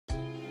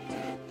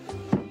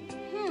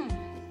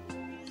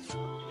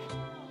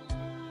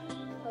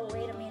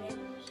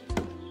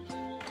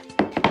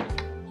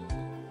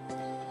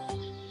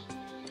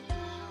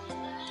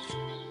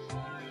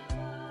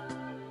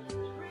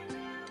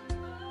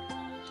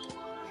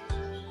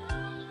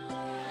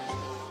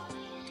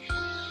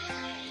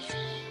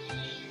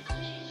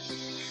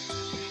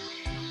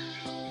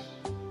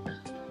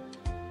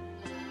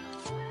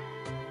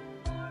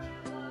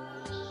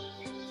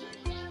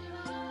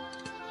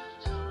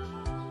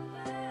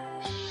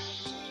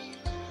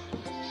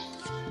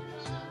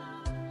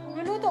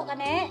Nagluluto ka,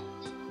 ne?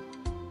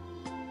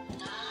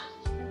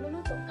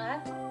 Nagluluto ka?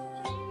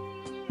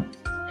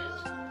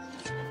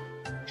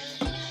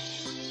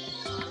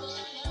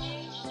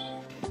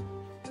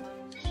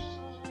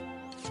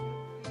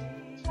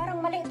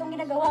 Parang mali itong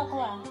ginagawa ko,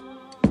 ah.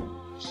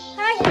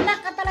 Hay,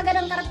 anak ka talaga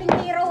ng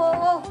karpintero,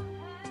 oo.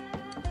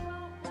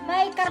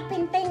 May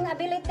carpenting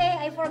ability,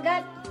 I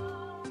forgot.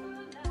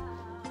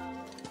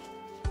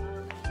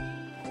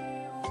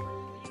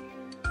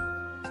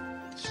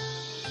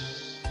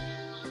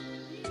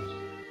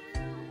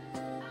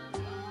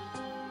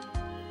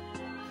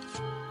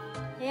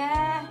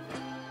 Yeah,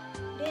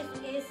 this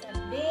is a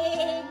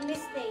big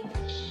mistake.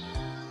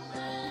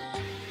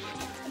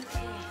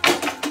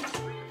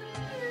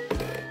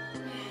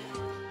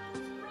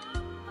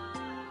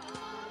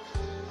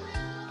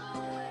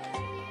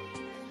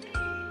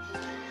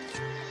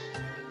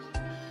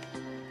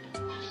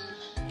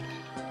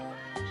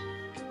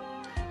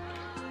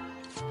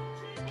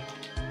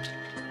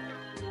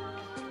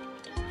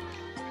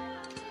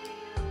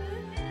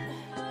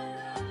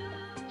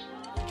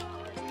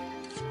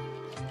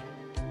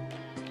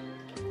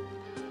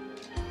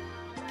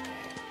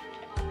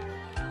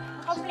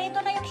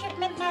 Kompleto na yung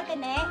shipment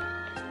natin, eh.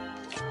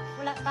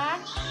 Wala pa?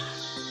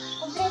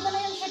 Kompleto na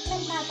yung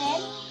shipment natin.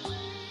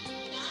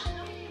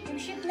 Yung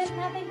shipment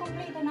natin,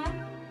 kompleto na.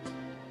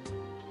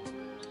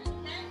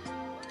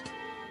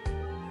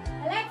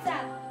 Alexa,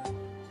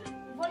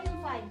 volume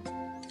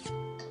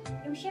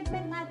 5. Yung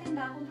shipment natin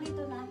ba,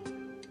 kompleto na.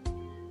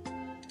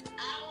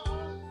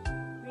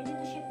 Ready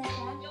to ship na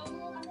siya?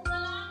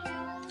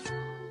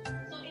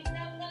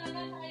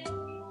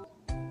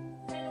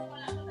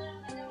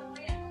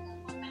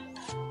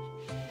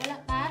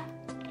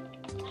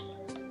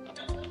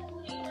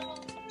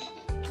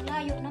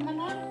 Layo naman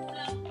nun.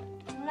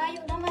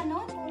 Layo naman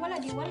nun. Kung wala,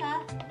 di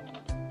wala.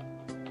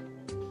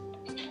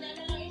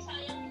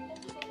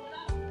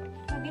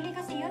 Mabili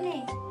kasi yun,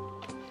 eh.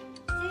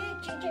 Si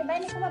Chichi, ba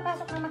hindi ko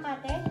mapasok ng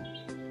Makate?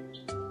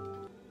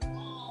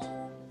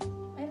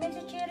 Ay, may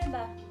si Cherry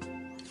ba?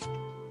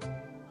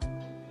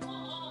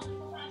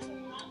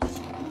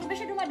 Hindi ba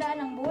siya dumadaan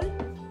ng bull?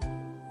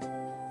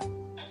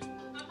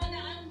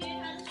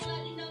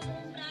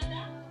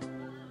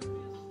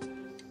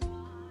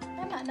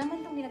 Tama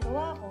naman itong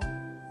ginagawa ko.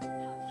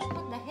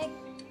 What the heck?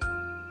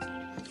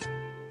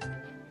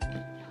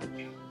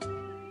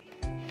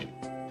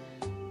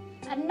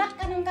 Anak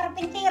ka ng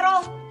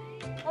karpintero!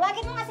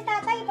 Tawagin mo nga si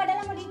tatay,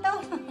 padala mo dito.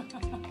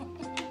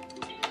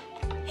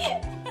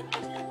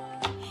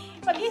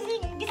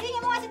 Gisingin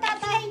mo nga si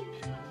tatay.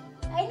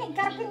 I need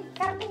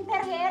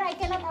carpenter here. I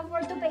cannot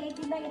afford to pay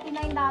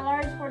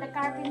 $89 for the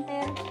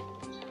carpenter.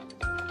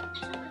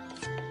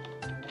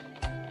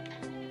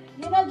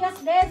 You know,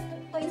 just this,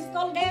 to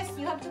install this,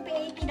 you have to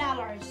pay $80.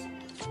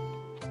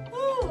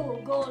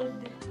 Ooh, gold.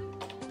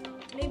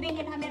 Living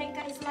in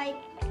America is like,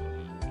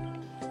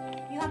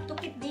 you have to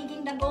keep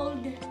digging the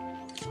gold.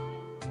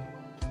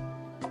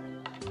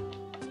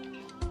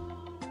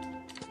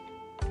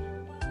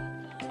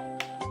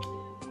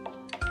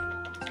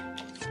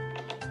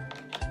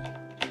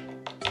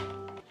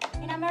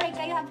 In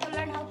America, you have to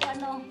learn how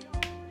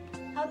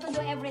to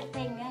do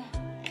everything.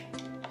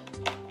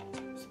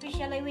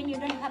 Especially when you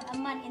don't have a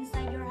man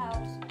inside your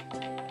house.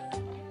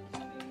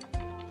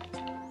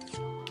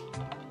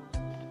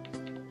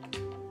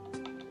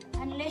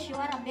 Unless you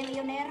are a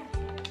billionaire.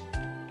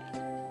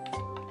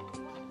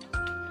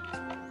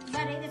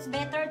 But it is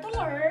better to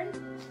learn.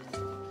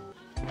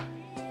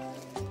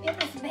 It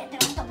is better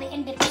to be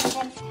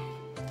independent.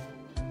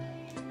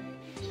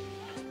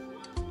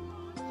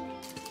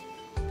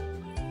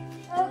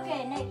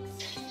 Okay,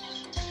 next.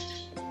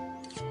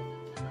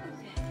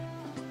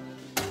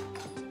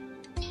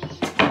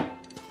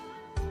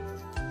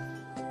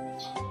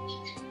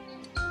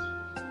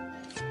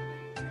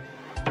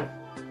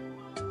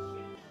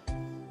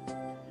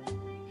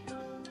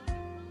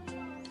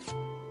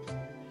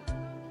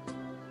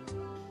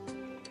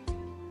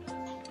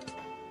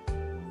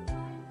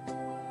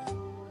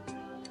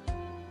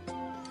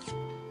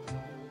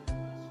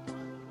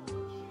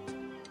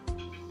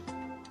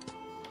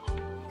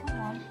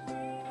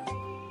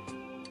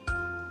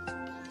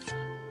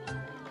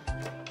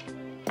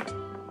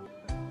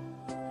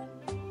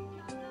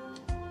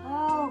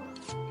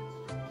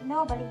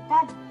 No,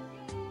 baliktad.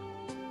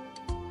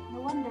 No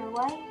wonder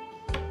why.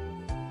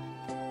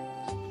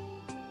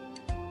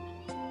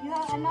 You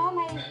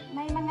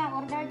may mga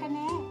order ka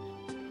na eh.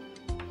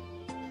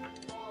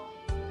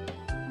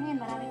 Ngayon,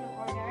 marami kang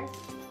order.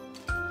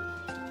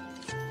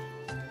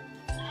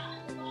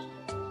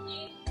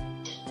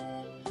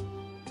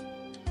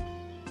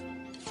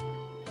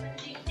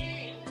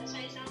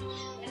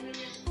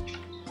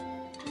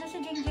 Ano si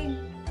Jingjing?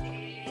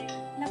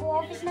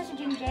 Nag-office na si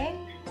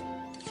Jingjing?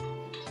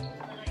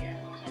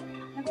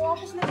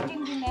 Nag-office na si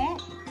Jingjing eh.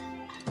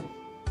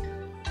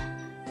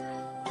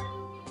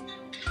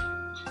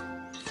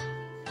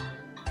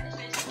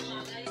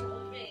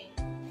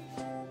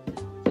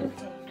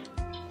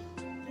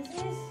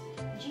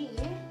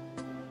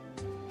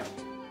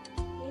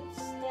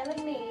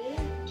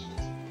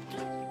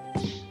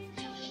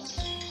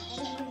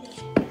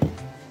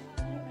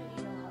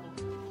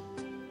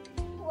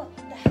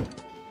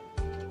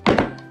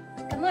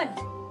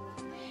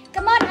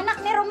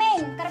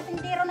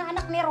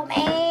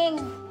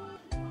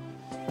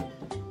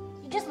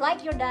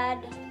 like your dad.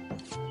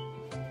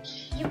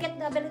 You get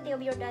the ability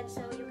of your dad,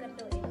 so you can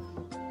do it.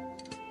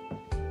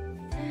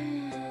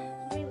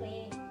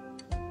 Really?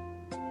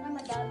 Ah,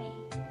 madami.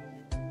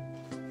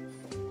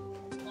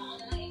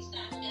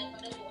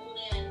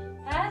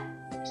 Ha?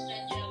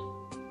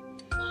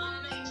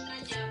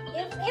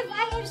 If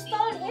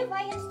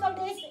I install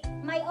this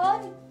my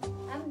own,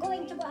 I'm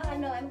going to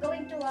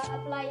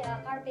apply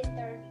a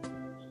carpenter.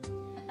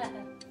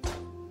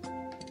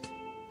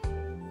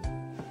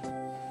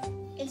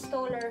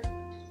 Installer.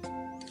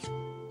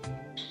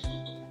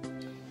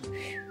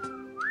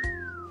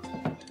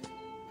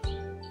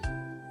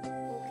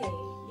 Okay,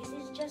 this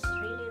is just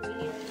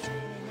really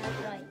not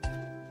right.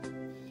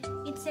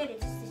 It said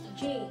it's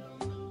J.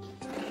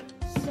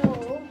 So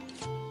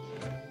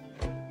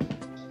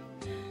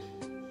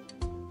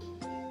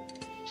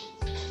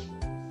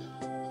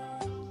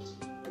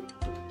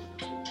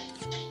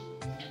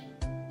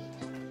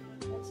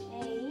that's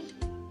A,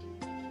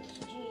 it's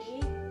G.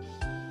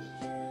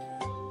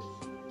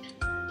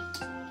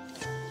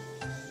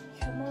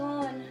 Come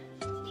on.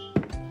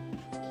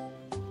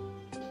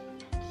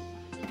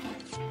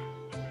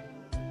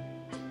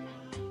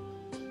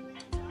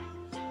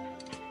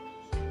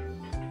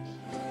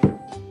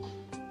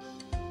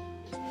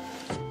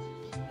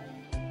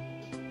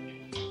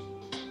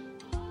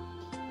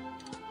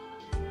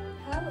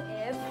 How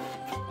if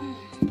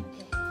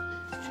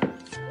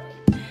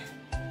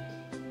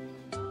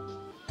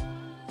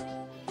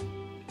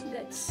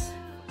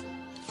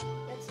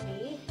that's B.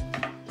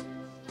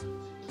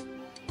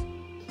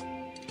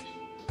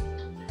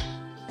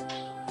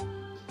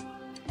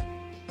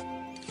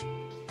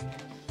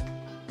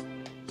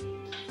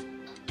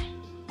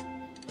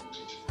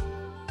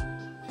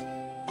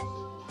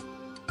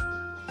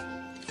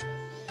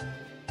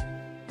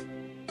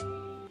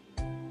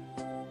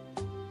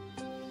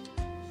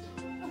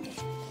 Okay.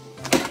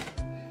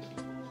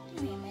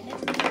 Give me a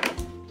minute.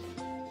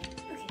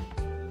 Okay.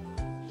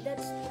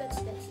 That's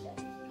that.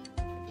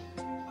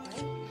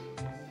 Right?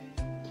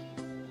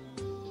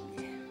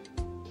 Okay.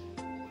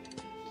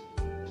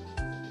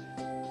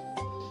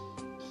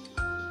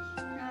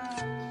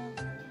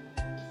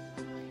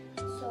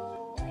 So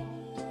I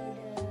need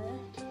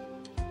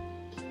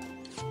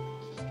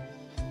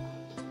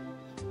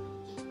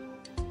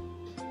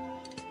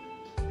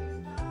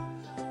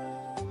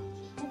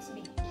let's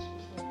see.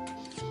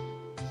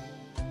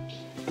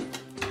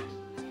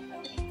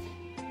 Okay.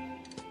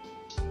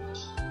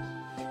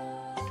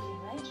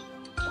 Right?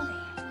 Okay.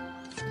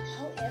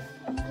 How if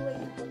I'm going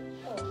to put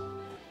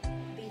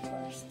B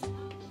first?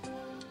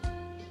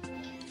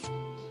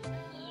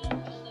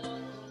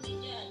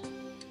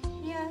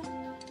 Yeah.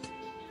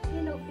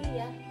 You know B,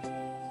 yeah.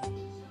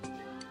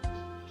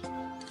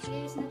 She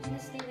is not gonna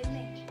stay with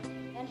me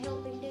and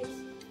helping this.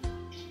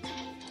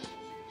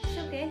 It's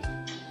okay.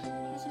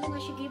 As long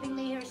as she's giving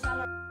me her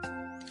salary.